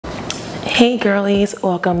Hey girlies,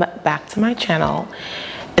 welcome back to my channel.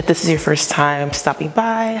 If this is your first time stopping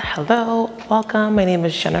by, hello, welcome. My name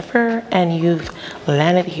is Jennifer and you've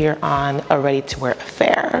landed here on a ready to wear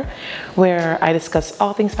affair where I discuss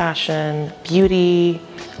all things fashion, beauty,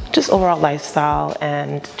 just overall lifestyle,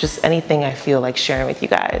 and just anything I feel like sharing with you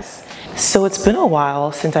guys. So it's been a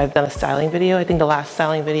while since I've done a styling video. I think the last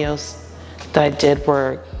styling videos that I did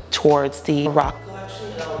were towards the rock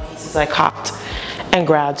collection, pieces I copped and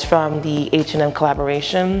grabbed from the H&M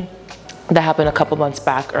collaboration that happened a couple months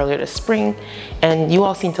back earlier this spring, and you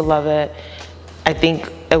all seem to love it. I think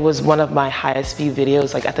it was one of my highest view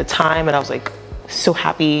videos like at the time, and I was like so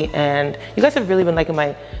happy. And you guys have really been liking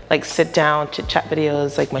my like sit down chit chat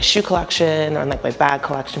videos, like my shoe collection or like my bag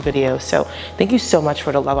collection videos. So thank you so much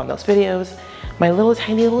for the love on those videos. My little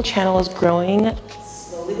tiny little channel is growing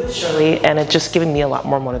slowly but surely, and it's just giving me a lot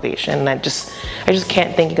more motivation. And I just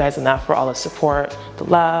can't thank you guys enough for all the support, the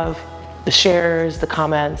love, the shares, the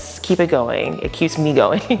comments. Keep it going. It keeps me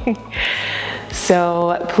going.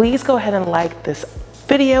 So please go ahead and like this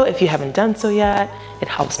video if you haven't done so yet. It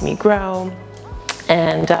helps me grow.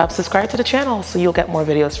 And subscribe to the channel so you'll get more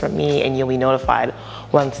videos from me and you'll be notified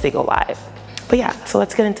once they go live. But yeah, so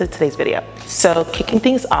let's get into today's video. So kicking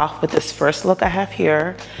things off with this first look I have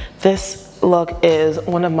here. This look is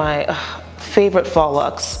one of my favorite fall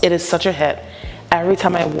looks. It is such a hit. Every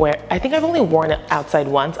time I wear it, I think I've only worn it outside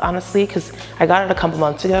once, honestly, because I got it a couple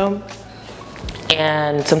months ago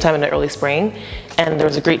and sometime in the early spring, and there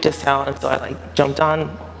was a great discount, and so I like jumped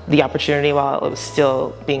on the opportunity while it was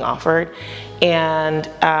still being offered. And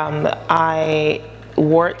I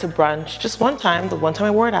wore it to brunch just one time. The one time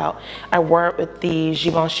I wore it out, I wore it with the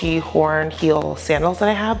Givenchy horn heel sandals that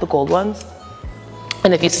I have, the gold ones.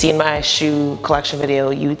 And if you've seen my shoe collection video,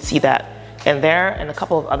 you would see that in there, and a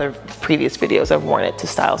couple of other previous videos I've worn it to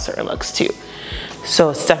style certain looks too. So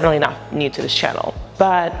it's definitely not new to this channel.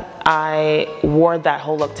 But I wore that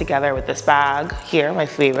whole look together with this bag here, my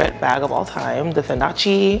favorite bag of all time, the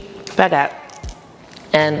Fendace baguette.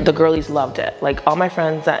 And the girlies loved it. Like all my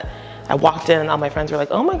friends that I walked in, and all my friends were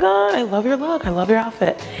like, oh my God, I love your look, I love your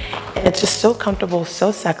outfit. And it's just so comfortable,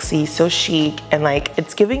 so sexy, so chic, and like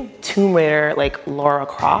it's giving Tomb Raider, like Lara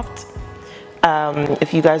Croft.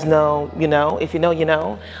 If you guys know, you know. If you know, you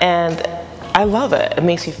know. And I love it. It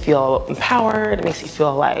makes you feel empowered. It makes you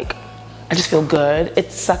feel like, I just feel good.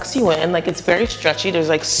 It sucks you in. Like it's very stretchy. There's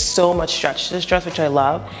like so much stretch to this dress, which I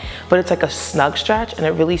love. But it's like a snug stretch, and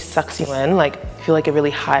it really sucks you in. Like I feel like it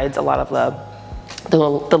really hides a lot of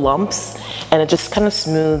the lumps, and it just kind of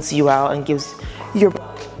smooths you out and gives your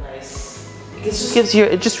body nice.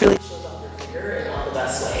 It just really shows off your figure in all the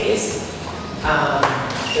best ways.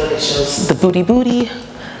 It shows the booty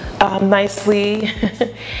nicely.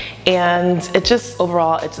 And it just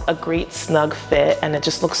overall, it's a great snug fit, and it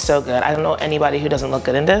just looks so good. I don't know anybody who doesn't look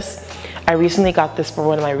good in this. I recently got this for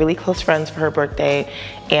one of my really close friends for her birthday,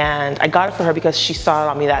 and I got it for her because she saw it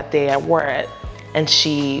on me that day I wore it, and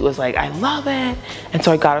she was like, I love it. And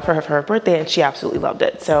so I got it for her birthday, and she absolutely loved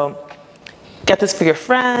it. So get this for your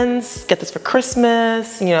friends, get this for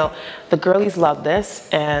Christmas. You know, the girlies love this,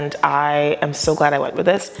 and I am so glad I went with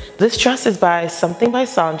this. This dress is by Something by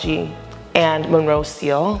Sanji and Monroe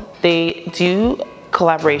Steele. They do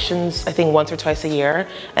collaborations, I think once or twice a year,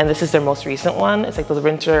 and this is their most recent one. It's like the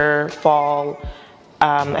winter, fall,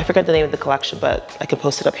 I forget the name of the collection, but I can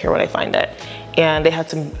post it up here when I find it. And they had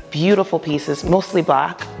some beautiful pieces, mostly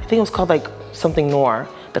black. I think it was called like something Noir,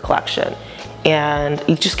 the collection. And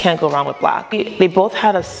you just can't go wrong with black. They both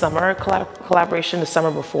had a summer collaboration the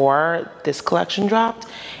summer before this collection dropped,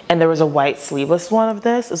 and there was a white sleeveless one of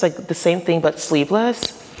this. It was like the same thing but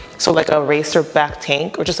sleeveless. So like a racer back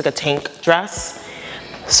tank, or just like a tank dress,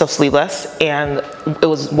 so sleeveless, and it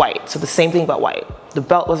was white. So the same thing but white. The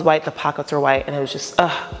belt was white, the pockets were white, and it was just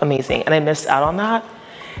amazing. And I missed out on that.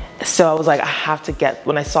 So I was like, I have to get,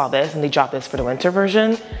 when I saw this and they dropped this for the winter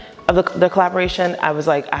version of the collaboration, I was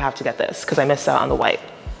like, I have to get this because I missed out on the white.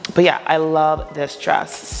 But yeah, I love this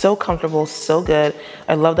dress. So comfortable, so good.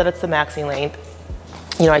 I love that it's the maxi length.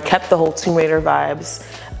 You know, I kept the whole Tomb Raider vibes,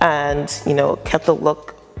 and you know, kept the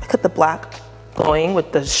look, I kept the black going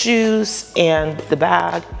with the shoes and the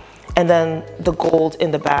bag, and then the gold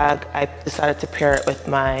in the bag, I decided to pair it with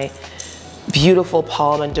my beautiful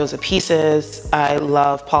Paula Mendoza pieces. I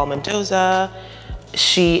love Paula Mendoza.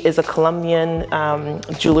 She is a Colombian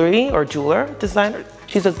jeweler designer.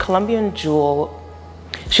 She's a Colombian jeweler,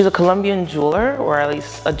 or at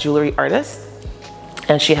least a jewelry artist.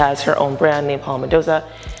 And she has her own brand named Paula Mendoza.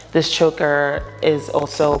 This choker is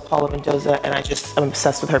also Paula Mendoza, and I'm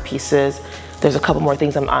obsessed with her pieces. There's a couple more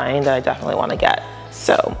things I'm eyeing that I definitely want to get.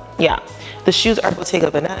 So Yeah, the shoes are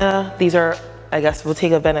Bottega Veneta. These are, I guess,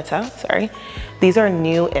 Bottega Veneta, sorry. These are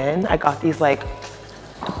new in. I got these like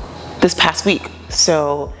this past week.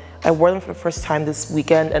 So I wore them for the first time this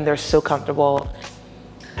weekend and they're so comfortable.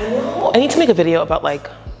 I know I need to make a video about like,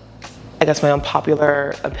 I guess my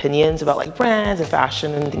unpopular opinions about like brands and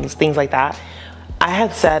fashion and things like that. I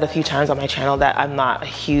had said a few times on my channel that I'm not a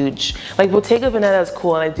huge, like Bottega Veneta is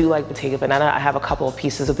cool and I do like Bottega Veneta. I have a couple of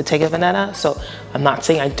pieces of Bottega Veneta, so I'm not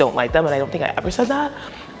saying I don't like them and I don't think I ever said that.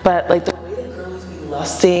 But like the way that girls be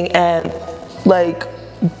lusting and like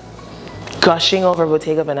gushing over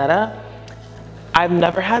Bottega Veneta, I've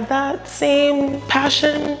never had that same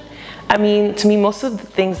passion. I mean, to me, most of the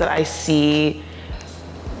things that I see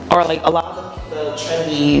are like a lot of the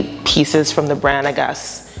trendy pieces from the brand, I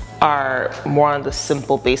guess, are more on the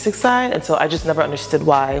simple basic side. And so I just never understood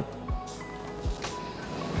why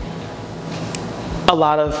a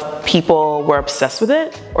lot of people were obsessed with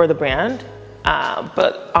it or the brand.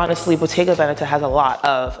 But honestly, Bottega Veneta has a lot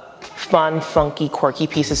of fun, funky, quirky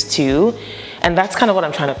pieces too. And that's kind of what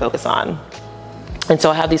I'm trying to focus on. And so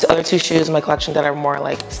I have these other two shoes in my collection that are more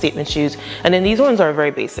like statement shoes. And then these ones are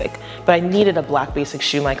very basic, but I needed a black basic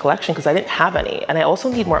shoe in my collection because I didn't have any. And I also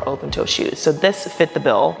need more open toe shoes. So this fit the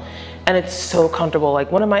bill and it's so comfortable. Like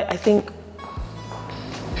one of my, I think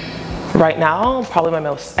right now, probably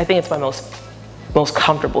I think it's my most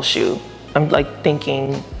comfortable shoe. I'm like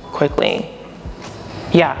thinking quickly.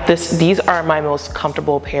 Yeah, these are my most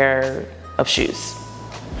comfortable pair of shoes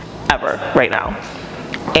ever right now.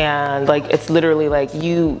 And like it's literally like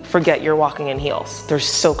you forget you're walking in heels. They're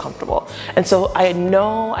so comfortable. And so I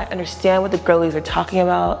understand what the girlies are talking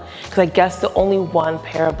about, because I guess the only one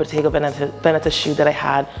pair of Bottega Veneta shoe that I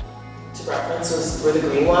had to reference were the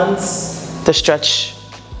green ones, the stretch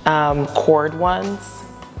cord ones,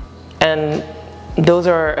 and those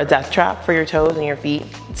are a death trap for your toes and your feet.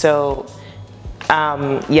 So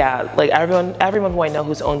yeah, like everyone who I know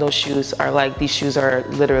who's owned those shoes are like, these shoes are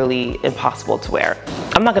literally impossible to wear.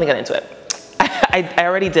 I'm not gonna get into it. I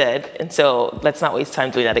already did, and so let's not waste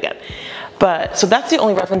time doing that again. But so that's the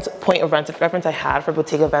only point of reference I had for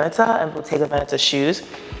Bottega Veneta and Bottega Veneta shoes.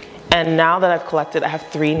 And now that I've collected, I have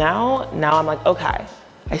 3 now. Now I'm like, okay,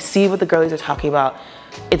 I see what the girlies are talking about.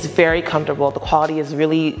 It's very comfortable. The quality is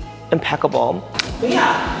really impeccable. But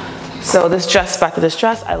yeah. So this dress, back to this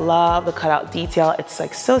dress, I love the cutout detail. It's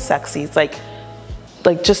like so sexy. It's like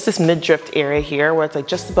just this midriff area here where it's like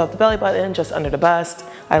just above the belly button, just under the bust.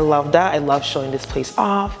 I love that. I love showing this place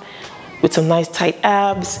off with some nice tight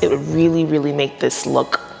abs. It would really, really make this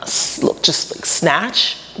look just like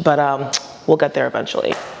snatch, but we'll get there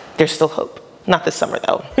eventually. There's still hope. Not this summer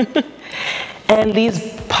though. And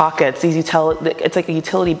these pockets, it's like a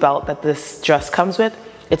utility belt that this dress comes with.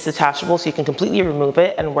 It's detachable, so you can completely remove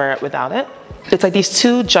it and wear it without it. It's like these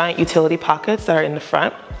 2 giant utility pockets that are in the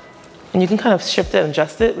front, and you can kind of shift it and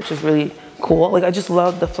adjust it, which is really cool. Like I just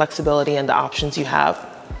love the flexibility and the options you have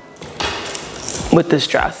with this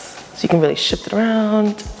dress. So you can really shift it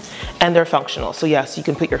around, and they're functional. So yes, you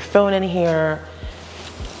can put your phone in here,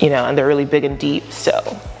 you know, and they're really big and deep. So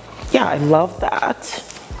yeah, I love that.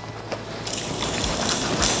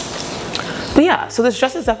 But yeah, so this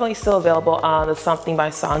dress is definitely still available on the Something by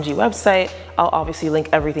Sanji website. I'll obviously link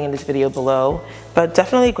everything in this video below, but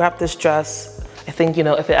definitely grab this dress. I think, you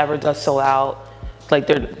know, if it ever does sell out, like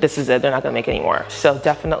this is it, they're not gonna make any more. So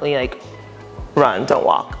definitely like run, don't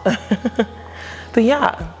walk. But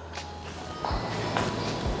yeah.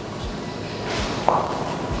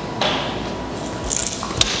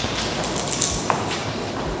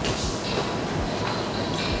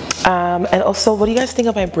 And also, what do you guys think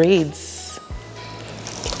of my braids?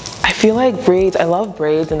 I feel like braids, I love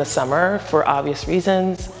braids in the summer for obvious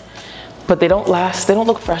reasons, but they don't last, they don't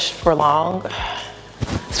look fresh for long.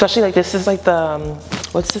 Especially like this is like the,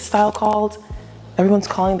 what's this style called? Everyone's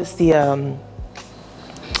calling this the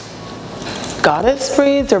goddess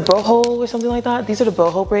braids or boho or something like that. These are the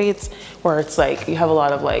boho braids where it's like, you have a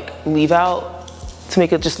lot of like leave out to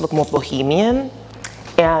make it just look more bohemian.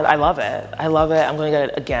 And I love it. I love it. I'm gonna get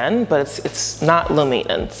it again, but it's not low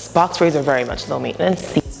maintenance. Box braids are very much low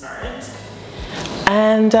maintenance. These aren't.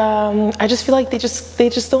 And I just feel like they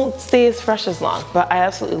just don't stay as fresh as long. But I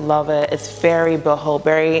absolutely love it. It's very boho,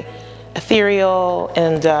 very ethereal,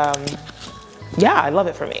 and yeah, I love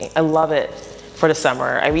it for me. I love it for the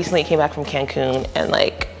summer. I recently came back from Cancun and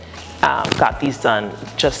like got these done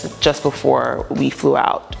just before we flew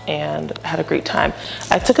out, and had a great time.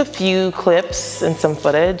 I took a few clips and some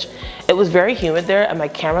footage. It was very humid there and my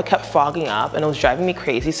camera kept fogging up and it was driving me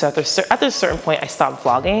crazy. So after a certain point I stopped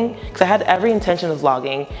vlogging because I had every intention of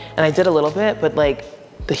vlogging, and I did a little bit, but like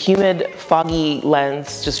the humid, foggy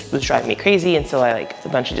lens just was driving me crazy, and so I like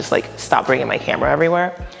eventually just like stopped bringing my camera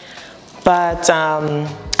everywhere. But I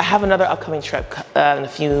have another upcoming trip in a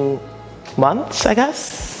few months, I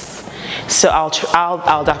guess. So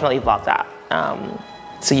I'll definitely vlog that.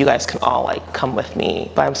 So you guys can all like come with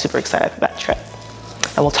me. But I'm super excited for that trip,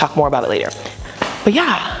 and we'll talk more about it later. But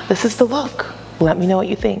yeah, this is the look. Let me know what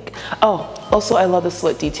you think. Oh, also I love the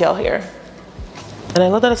slit detail here. And I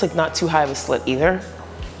love that it's like not too high of a slit either.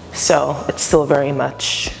 So it's still very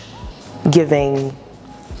much giving,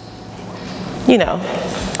 you know,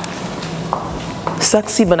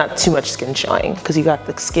 sexy but not too much skin showing, because you got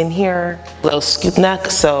the skin here, little scoop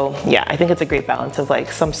neck. So yeah, I think it's a great balance of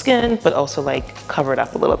like some skin but also like cover it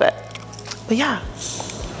up a little bit. But yeah.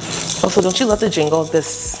 Also, don't you love the jingle of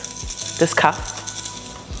this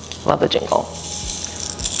cuff? Love the jingle.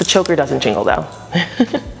 The choker doesn't jingle though.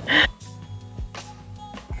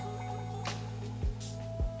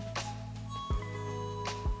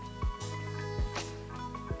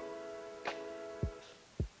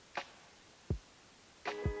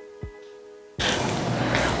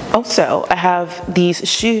 Also, I have these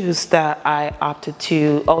shoes that I opted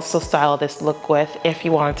to also style this look with if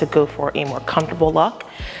you wanted to go for a more comfortable look.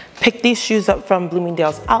 Picked these shoes up from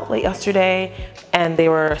Bloomingdale's outlet yesterday, and they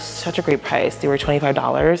were such a great price. They were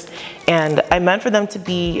 $25, and I meant for them to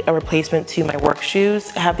be a replacement to my work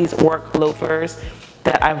shoes. I have these work loafers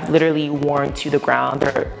that I've literally worn to the ground.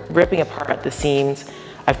 They're ripping apart at the seams.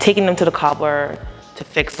 I've taken them to the cobbler to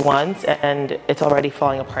fix once, and it's already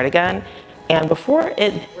falling apart again. And before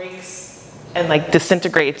it breaks and like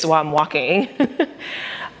disintegrates while I'm walking,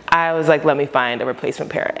 I was like, let me find a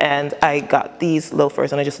replacement pair. And I got these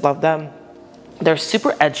loafers and I just love them. They're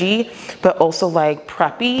super edgy, but also like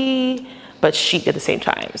preppy, but chic at the same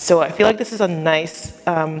time. So I feel like this is a nice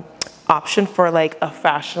option for like a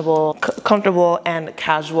fashionable, comfortable and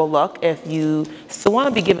casual look if you still want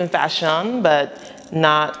to be given fashion, but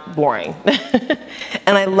not boring.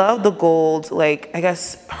 And I love the gold, like, I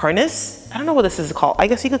guess, harness. I don't know what this is called. I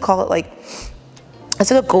guess you could call it like,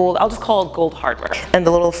 instead of gold, I'll just call it gold hardware. And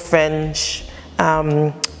the little fringe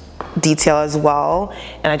detail as well.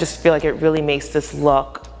 And I just feel like it really makes this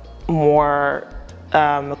look more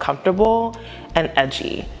comfortable and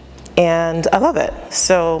edgy. And I love it.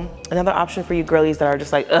 So another option for you girlies that are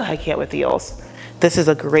just like, ugh, I can't with heels. This is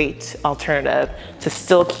a great alternative to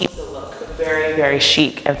still keep the look very, very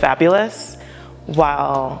chic and fabulous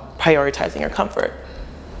while prioritizing your comfort.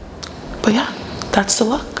 But yeah, that's the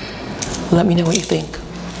look. Let me know what you think.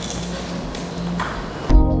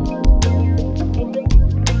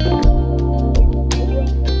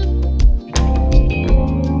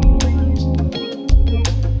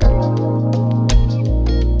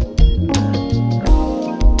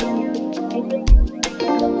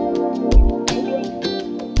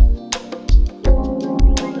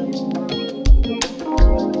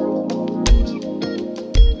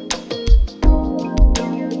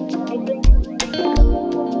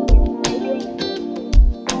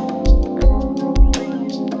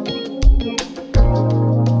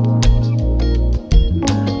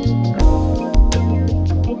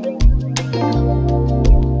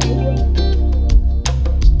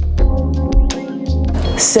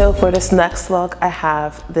 So for this next look, I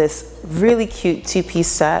have this really cute two-piece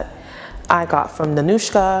set I got from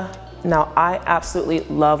Nanushka. Now, I absolutely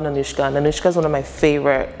love Nanushka. Nanushka is one of my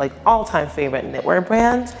favorite, like all-time favorite knitwear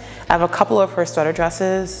brands. I have a couple of her sweater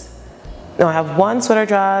dresses. No, I have one sweater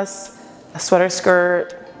dress, a sweater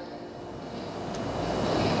skirt,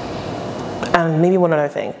 and maybe one other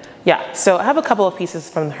thing. Yeah, so I have a couple of pieces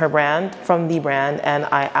from her brand, and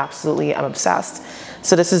I absolutely am obsessed.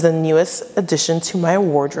 So this is the newest addition to my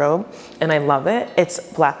wardrobe, and I love it. It's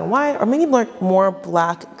black and white, or maybe more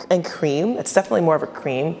black and cream. It's definitely more of a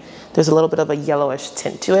cream. There's a little bit of a yellowish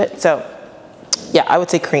tint to it. So yeah, I would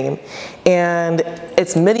say cream. And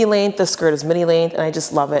it's midi length, the skirt is midi length, and I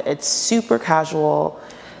just love it. It's super casual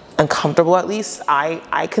and comfortable, at least.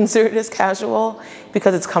 I consider it as casual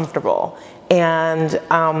because it's comfortable. And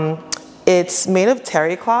it's made of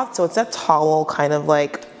terry cloth, so it's that towel kind of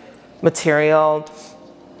like material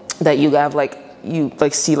that you have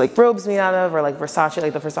see like robes made out of, or like Versace,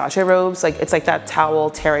 like the Versace robes. Like it's like that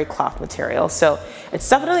towel terry cloth material. So it's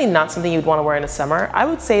definitely not something you'd want to wear in the summer. I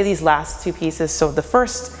would say these last two pieces, so the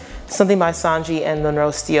first, something by Sanji and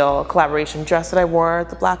Monroe Steele collaboration dress that I wore,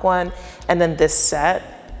 the black one, and then this set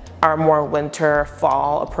are more winter,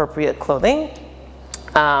 fall appropriate clothing.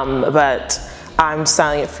 But I'm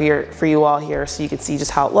styling it for you all here so you can see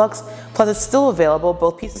just how it looks. Plus it's still available,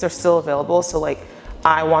 both pieces are still available. So like,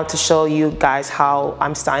 I want to show you guys how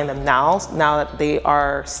I'm styling them now that they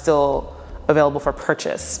are still available for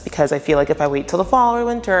purchase, because I feel like if I wait till the fall or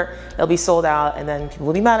winter, it'll be sold out, and then people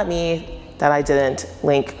will be mad at me that I didn't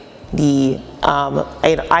link the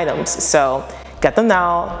items. So get them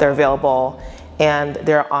now, they're available, and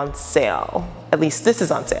they're on sale. At least this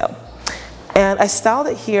is on sale. And I styled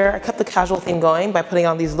it here. I kept the casual theme going by putting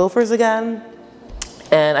on these loafers again.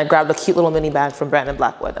 And I grabbed a cute little mini bag from Brandon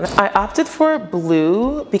Blackwood. And I opted for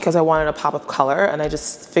blue because I wanted a pop of color, and I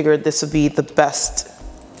just figured this would be the best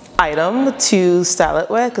item to style it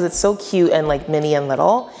with because it's so cute and like mini and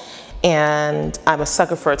little. And I'm a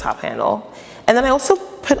sucker for a top handle. And then I also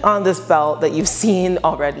put on this belt that you've seen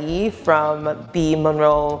already from the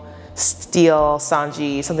Monroe Steel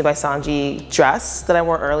Sanji, something by Sanji dress that I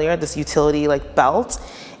wore earlier, this utility like belt.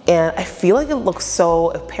 And I feel like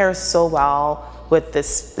it pairs so well with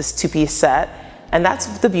this two-piece set. And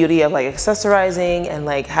that's the beauty of like accessorizing and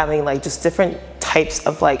like having like just different types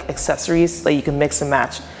of like accessories that you can mix and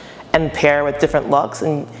match and pair with different looks.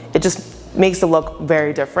 And it just makes the look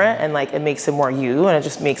very different, and like it makes it more you, and it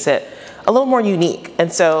just makes it a little more unique.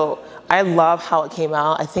 And so I love how it came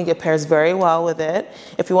out. I think it pairs very well with it.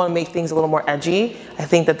 If you want to make things a little more edgy, I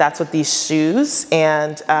think that that's what these shoes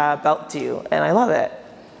and belt do, and I love it.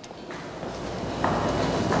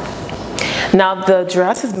 Now the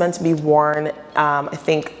dress is meant to be worn, I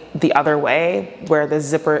think, the other way, where the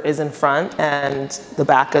zipper is in front and the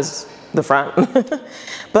back is the front.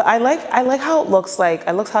 But I like how it looks like.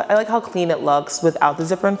 I like how clean it looks without the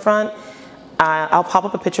zipper in front. I'll pop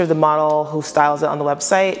up a picture of the model who styles it on the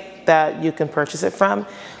website that you can purchase it from.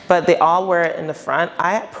 But they all wear it in the front.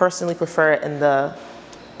 I personally prefer it in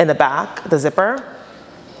the back, the zipper,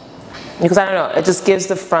 because I don't know, it just gives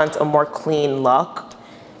the front a more clean look.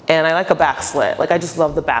 And I like a back slit. Like I just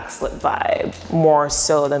love the back slit vibe more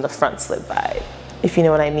so than the front slit vibe, if you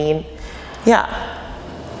know what I mean. Yeah.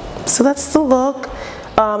 So that's the look.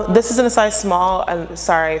 This is in a size small. I'm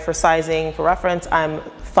sorry for sizing. For reference, I'm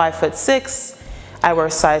 5'6". I wear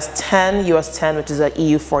size 10, US 10, which is a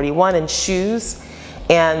EU 41 in shoes.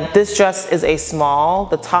 And this dress is a small.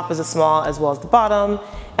 The top is a small as well as the bottom.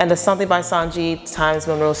 And the Something by Sanji times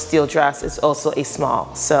Monroe Steel dress is also a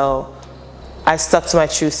small. So I stuck to my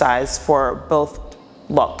true size for both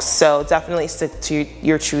looks. So definitely stick to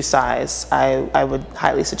your true size. I would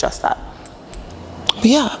highly suggest that. But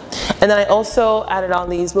yeah, and then I also added on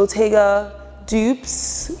these Bottega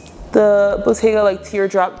dupes, the Bottega like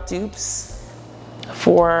teardrop dupes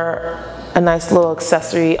for a nice little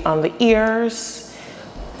accessory on the ears,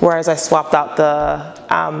 whereas I swapped out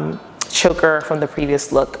the choker from the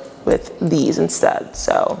previous look with these instead.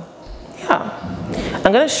 So yeah,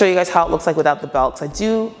 I'm gonna show you guys how it looks like without the belts. I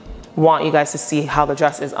do want you guys to see how the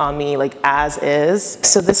dress is on me like as is.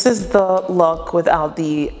 So this is the look without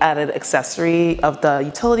the added accessory of the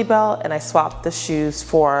utility belt, and I swapped the shoes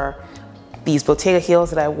for these Bottega heels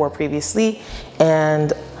that I wore previously.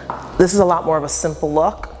 And this is a lot more of a simple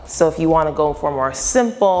look. So if you want to go for a more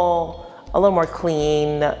simple, a little more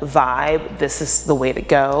clean vibe, this is the way to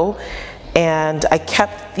go. And I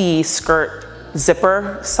kept the skirt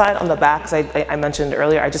zipper side on the back because I mentioned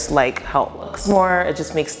earlier, I just like how it looks more. It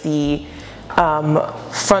just makes the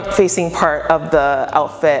front facing part of the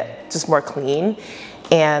outfit just more clean.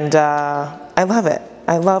 And I love it.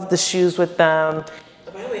 I love the shoes with them.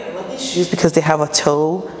 By the way, I love these shoes because they have a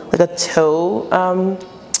toe, like a toe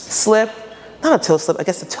slip. Not a toe slip, I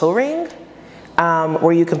guess a toe ring,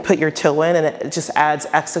 where you can put your toe in, and it just adds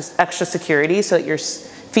extra security so that your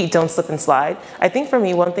feet don't slip and slide. I think for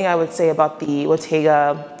me, one thing I would say about the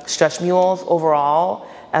Bottega stretch mules overall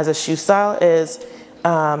as a shoe style is,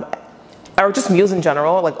 or just mules in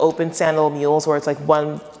general, like open sandal mules where it's like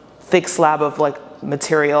one thick slab of like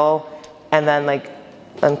material and then like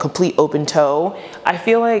a complete open toe. I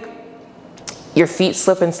feel like your feet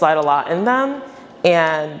slip and slide a lot in them.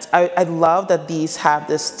 And I love that these have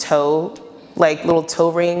this toe, like little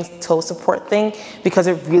toe rings, toe support thing, because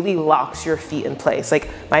it really locks your feet in place. Like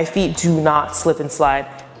my feet do not slip and slide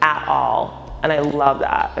at all. And I love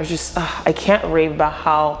that. There's just, I can't rave about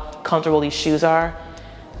how comfortable these shoes are.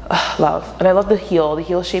 Love. And I love the heel. The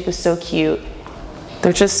heel shape is so cute.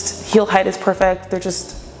 They're just, heel height is perfect. They're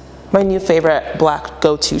just my new favorite black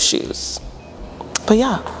go-to shoes. But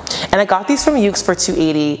yeah, and I got these from Yuke's for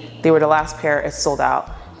 $280. They were the last pair, it's sold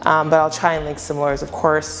out. But I'll try and link similars, of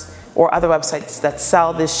course, or other websites that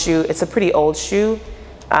sell this shoe. It's a pretty old shoe.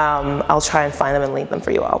 I'll try and find them and link them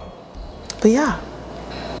for you all. But yeah.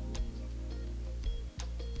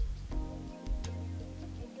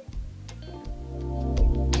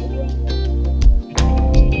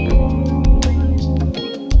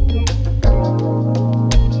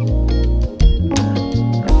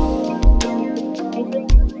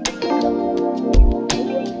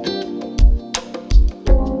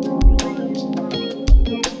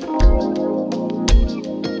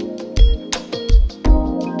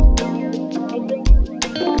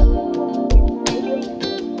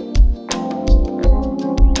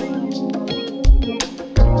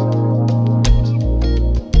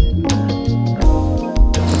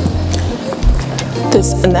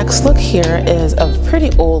 This next look here is a pretty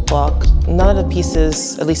old look. None of the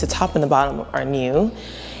pieces, at least the top and the bottom, are new.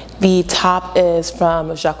 The top is from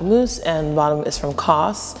Jacquemus and the bottom is from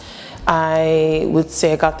COS. I would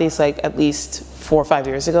say I got these like at least 4 or 5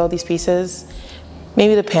 years ago, these pieces.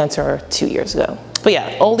 Maybe the pants are 2 years ago. But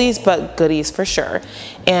yeah, oldies but goodies for sure.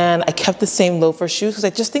 And I kept the same loafer shoes because I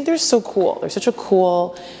just think they're so cool. They're such a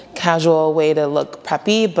cool, casual way to look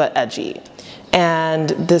preppy but edgy.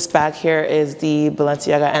 And this bag here is the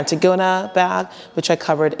Balenciaga Antigona bag, which I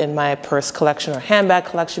covered in my purse collection or handbag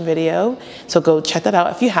collection video. So go check that out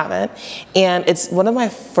if you haven't. And it's one of my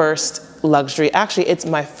first luxury, actually it's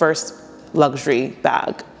my first luxury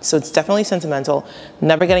bag. So it's definitely sentimental,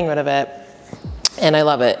 never getting rid of it. And I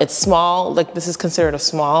love it. It's small, like this is considered a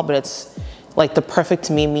small, but it's like the perfect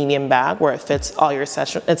to me medium bag where it fits all your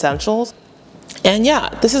essentials. And yeah,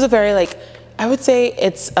 this is a very like, I would say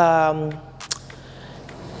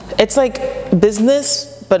it's like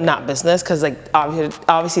business, but not business, because like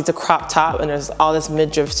obviously it's a crop top and there's all this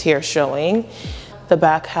midriff here showing. The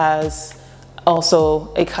back has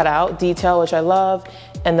also a cutout detail, which I love.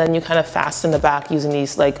 And then you kind of fasten the back using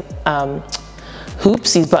these like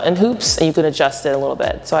hoops, these button hoops, and you can adjust it a little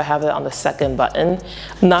bit. So I have it on the second button.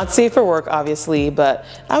 Not safe for work, obviously, but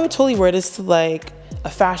I would totally wear this to like a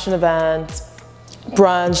fashion event,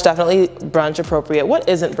 brunch, definitely brunch appropriate. What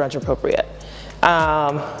isn't brunch appropriate?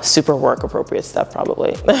 Super work appropriate stuff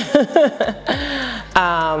probably.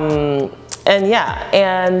 And yeah,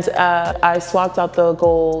 and I swapped out the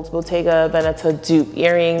gold Bottega Veneta dupe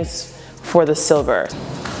earrings for the silver.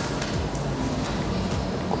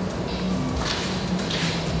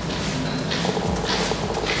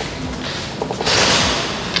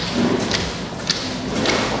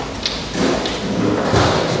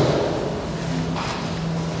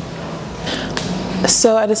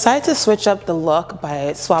 So I decided to switch up the look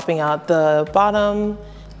by swapping out the bottom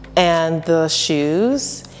and the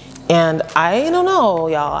shoes. And I don't know,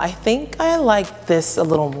 y'all, I think I like this a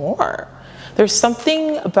little more. There's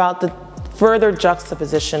something about the further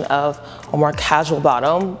juxtaposition of a more casual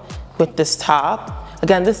bottom with this top.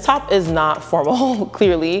 Again, this top is not formal,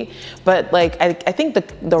 clearly, but like I think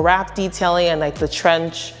the wrap detailing and like the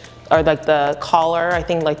trench or like the collar, I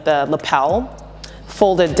think like the lapel,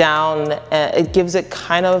 folded down, it gives it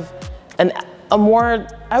kind of a more,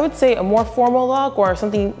 I would say a more formal look, or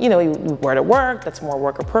something, you know, you wear to work, that's more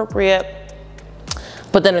work appropriate.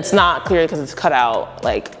 But then it's not clear because it's cut out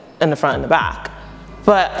like in the front and the back.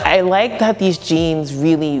 But I like that these jeans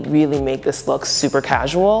really, really make this look super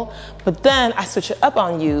casual. But then I switch it up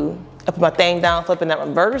on you, I put my thing down, flip and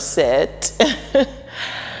reverse it,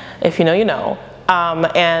 if you know, you know,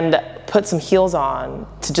 and put some heels on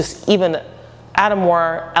to just even add a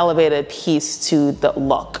more elevated piece to the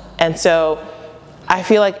look. And so I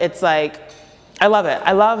feel like it's like, I love it.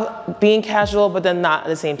 I love being casual, but then not at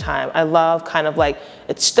the same time. I love kind of like,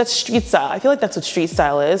 that's street style. I feel like that's what street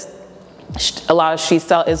style is. A lot of street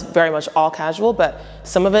style is very much all casual, but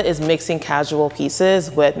some of it is mixing casual pieces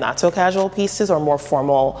with not so casual pieces or more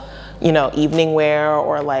formal, you know, evening wear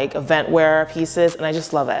or like event wear pieces. And I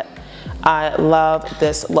just love it. I love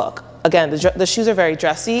this look. Again, the shoes are very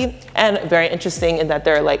dressy and very interesting in that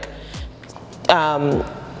they're like,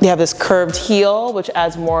 they have this curved heel, which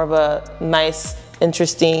adds more of a nice,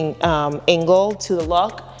 interesting angle to the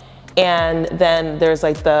look. And then there's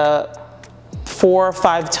like the 4 or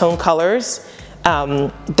 5 tone colors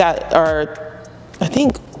that are, I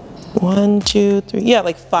think, 1, 2, 3, yeah,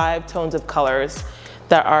 like 5 tones of colors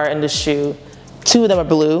that are in the shoe. 2 of them are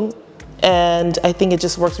blue, and I think it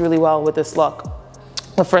just works really well with this look.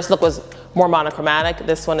 The first look was more monochromatic.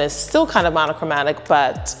 This one is still kind of monochromatic,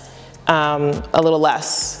 but a little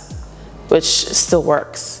less, which still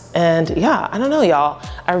works. And yeah, I don't know, y'all.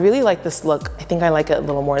 I really like this look. I think I like it a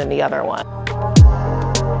little more than the other one.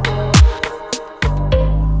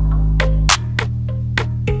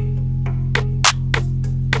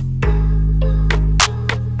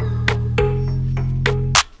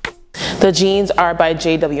 The jeans are by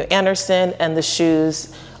J.W. Anderson and the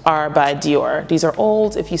shoes are by Dior. These are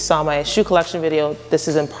old. If you saw my shoe collection video, this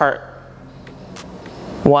is in part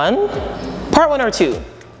 1? Part 1 or 2?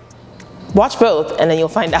 Watch both and then you'll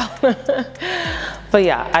find out. But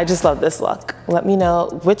yeah, I just love this look. Let me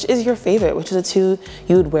know which is your favorite, which of the 2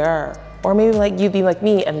 you would wear, or maybe like you'd be like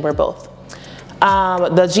me and wear both.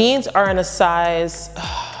 The jeans are in a size,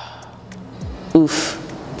 oof.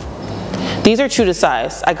 These are true to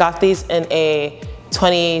size. I got these in a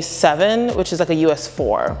 27, which is like a US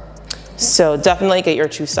 4. So definitely get your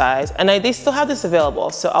true size. And they still have this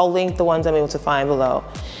available, so I'll link the ones I'm able to find below.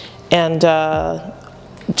 And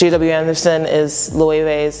J.W. Anderson is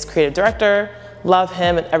Loewe's creative director. Love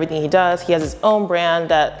him and everything he does. He has his own brand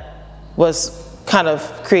that was kind of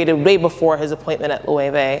created way before his appointment at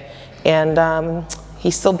Loewe. And he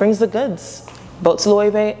still brings the goods, both to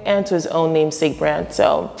Loewe and to his own namesake brand.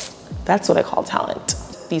 So that's what I call talent.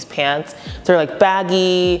 These pants, they're like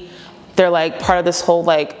baggy. They're like part of this whole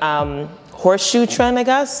like horseshoe trend, I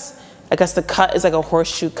guess. I guess the cut is like a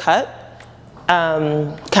horseshoe cut,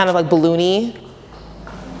 kind of like balloony.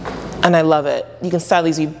 And I love it. You can style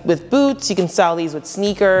these with boots. You can style these with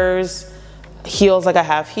sneakers, heels like I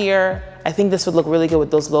have here. I think this would look really good with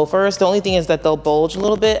those loafers. The only thing is that they'll bulge a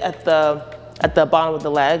little bit at the bottom of the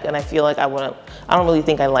leg, and I feel like I don't really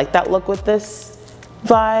think I like that look with this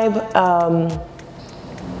vibe.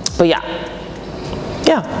 But yeah.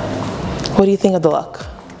 What do you think of the look?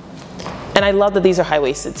 And I love that these are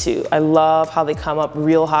high-waisted too. I love how they come up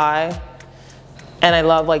real high. And I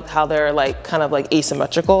love like how they're like kind of like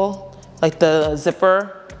asymmetrical. Like the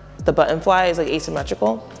zipper, the button fly is like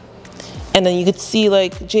asymmetrical. And then you could see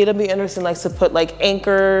like JW Anderson likes to put like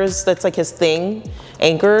anchors, that's like his thing,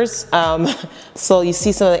 anchors. So you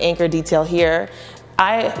see some of the anchor detail here.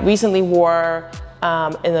 I recently wore,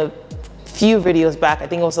 in a few videos back, I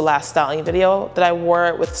think it was the last styling video, that I wore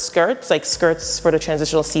it with skirts, like skirts for the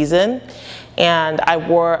transitional season. And I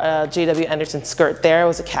wore a JW Anderson skirt there. It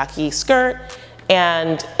was a khaki skirt.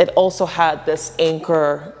 And it also had this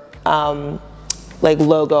anchor like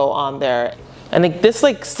logo on there. And like this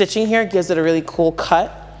like stitching here gives it a really cool cut,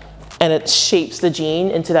 and it shapes the jean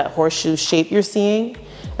into that horseshoe shape you're seeing.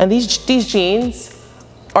 And these jeans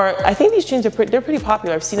are, I think these jeans are they're pretty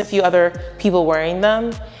popular. I've seen a few other people wearing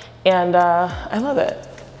them, and I love it.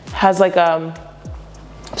 Has like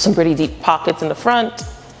some pretty deep pockets in the front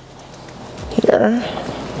here.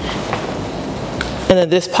 And then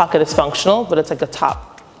this pocket is functional, but it's like the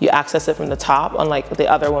top. You access it from the top, unlike the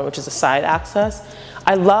other one, which is a side access.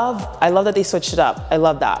 I love that they switched it up. I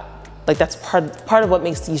love that. Like that's part of what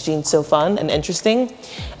makes these jeans so fun and interesting.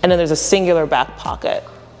 And then there's a singular back pocket.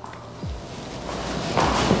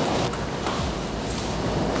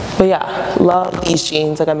 But yeah, love these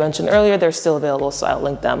jeans. Like I mentioned earlier, they're still available, so I'll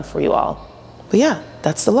link them for you all. But yeah,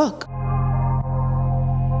 that's the look.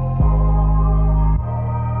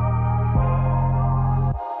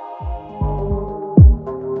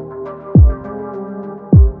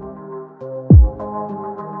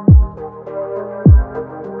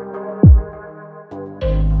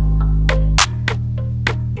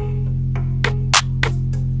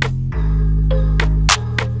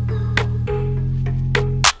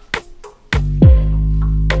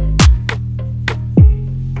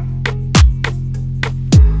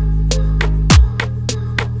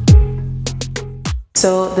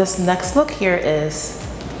 So this next look here is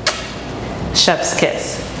Chef's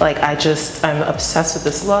Kiss. Like I'm obsessed with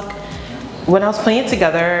this look. When I was putting it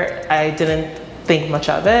together, I didn't think much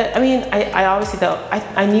of it. I mean, I obviously thought,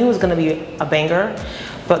 I knew it was gonna be a banger,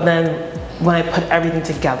 but then when I put everything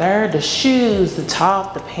together, the shoes, the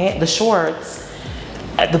top, the pants, the shorts,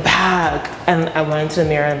 the bag, and I went into the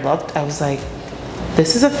mirror and looked, I was like,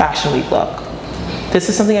 this is a Fashion Week look. This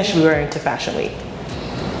is something I should be wearing to Fashion Week.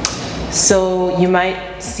 So you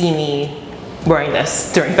might see me wearing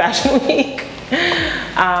this during Fashion Week.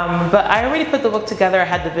 But I already put the look together, I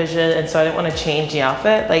had the vision, and so I didn't want to change the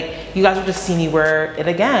outfit. Like, you guys will just see me wear it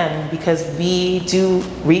again because we do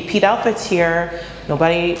repeat outfits here.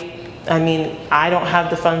 I mean, I don't have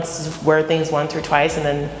the funds to wear things once or twice and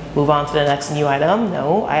then move on to the next new item.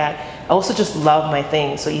 No, I also just love my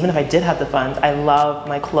things. So even if I did have the funds, I love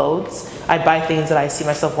my clothes. I buy things that I see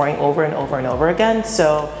myself wearing over and over and over again.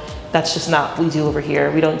 So that's just not what we do over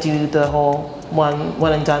here. We don't do the whole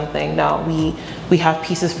one and done thing. No, we have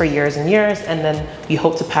pieces for years and years, and then we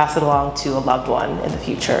hope to pass it along to a loved one in the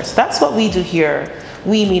future. So that's what we do here.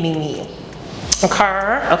 We meaning me.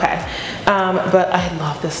 Okay. But I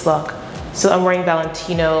love this look. So I'm wearing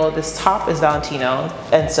Valentino. This top is Valentino,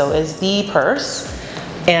 and so is the purse.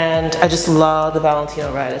 And I just love the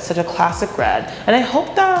Valentino red. It's such a classic red. And I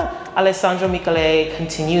hope that Alessandro Michele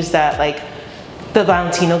continues that, like, the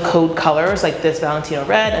Valentino code colors, like this Valentino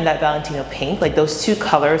red and that Valentino pink, like those two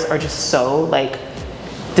colors are just so like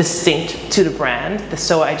distinct to the brand.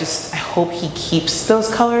 So I hope he keeps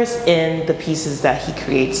those colors in the pieces that he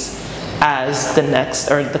creates as the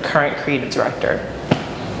next or the current creative director.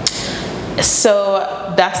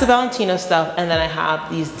 So that's the Valentino stuff. And then I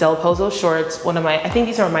have these Del Pozo shorts. I think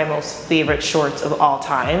these are my most favorite shorts of all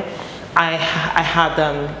time.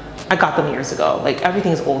 I got them years ago. Like,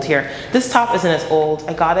 everything's old here. This top isn't as old.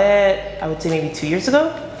 I got it, I would say maybe 2 years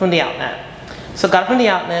ago from the Outnet. So I got it from the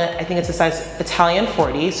Outnet. I think it's a size Italian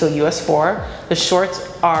 40, so US 4. The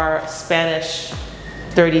shorts are Spanish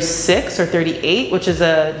 36 or 38, which is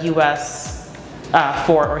a US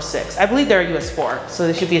 4 or 6. I believe they're a US 4, so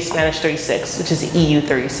there should be a Spanish 36, which is the EU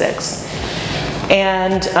 36,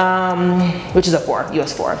 and which is a 4,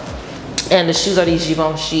 US 4. And the shoes are these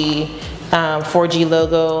Givenchy 4G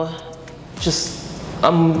logo. Just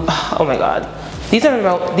oh my god, these are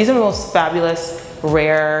the most fabulous,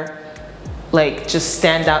 rare, like just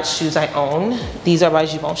standout shoes I own. These are by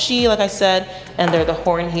Givenchy, like I said, and they're the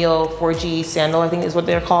horn heel 4G sandal, I think is what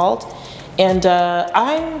they're called. And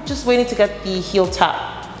I'm just waiting to get the heel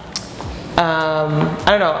tap. I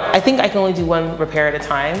don't know, I think I can only do one repair at a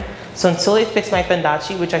time. So until they fix my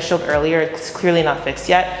Fendachi, which I showed earlier, it's clearly not fixed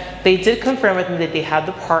yet. They did confirm with me that they had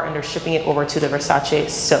the part and they're shipping it over to the Versace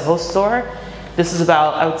Soho store. This is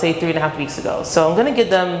about, I would say, 3.5 weeks ago. So I'm gonna give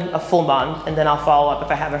them a full month and then I'll follow up if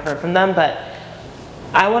I haven't heard from them, but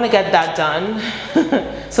I wanna get that done.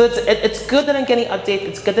 So it's good that I'm getting updates.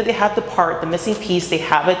 It's good that they have the part, the missing piece, they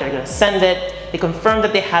have it, they're gonna send it. They confirm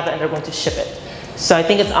that they have it and they're going to ship it. So I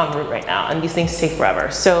think it's en route right now, and these things take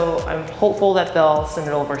forever. So I'm hopeful that they'll send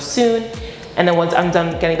it over soon. And then once I'm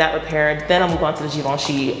done getting that repaired, then I'll move on to the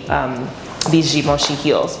Givenchy, these Givenchy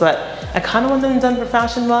heels. But I kind of want them done for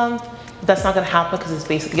Fashion Month. That's not gonna happen because it's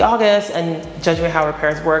basically August, and judging by how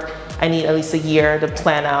repairs work, I need at least a year to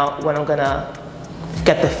plan out when I'm gonna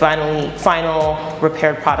get the final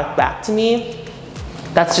repaired product back to me.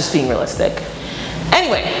 That's just being realistic.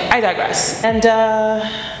 Anyway, I digress. And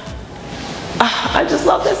I just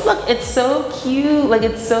love this look. It's so cute. Like,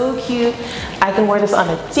 it's so cute. I can wear this on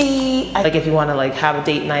a date. Like, if you want to like have a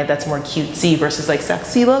date night that's more cutesy versus like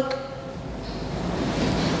sexy look,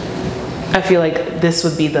 I feel like this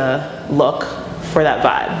would be the look for that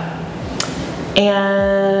vibe.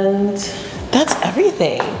 And that's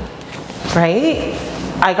everything, right?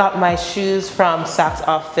 I got my shoes from Saks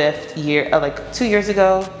Off Fifth like 2 years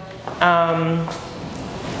ago.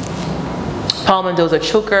 Paul Mendoza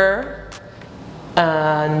choker.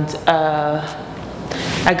 And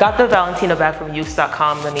I got the Valentino bag from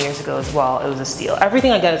Youth.com many years ago as well. It was a steal.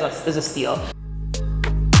 Everything I get is a steal.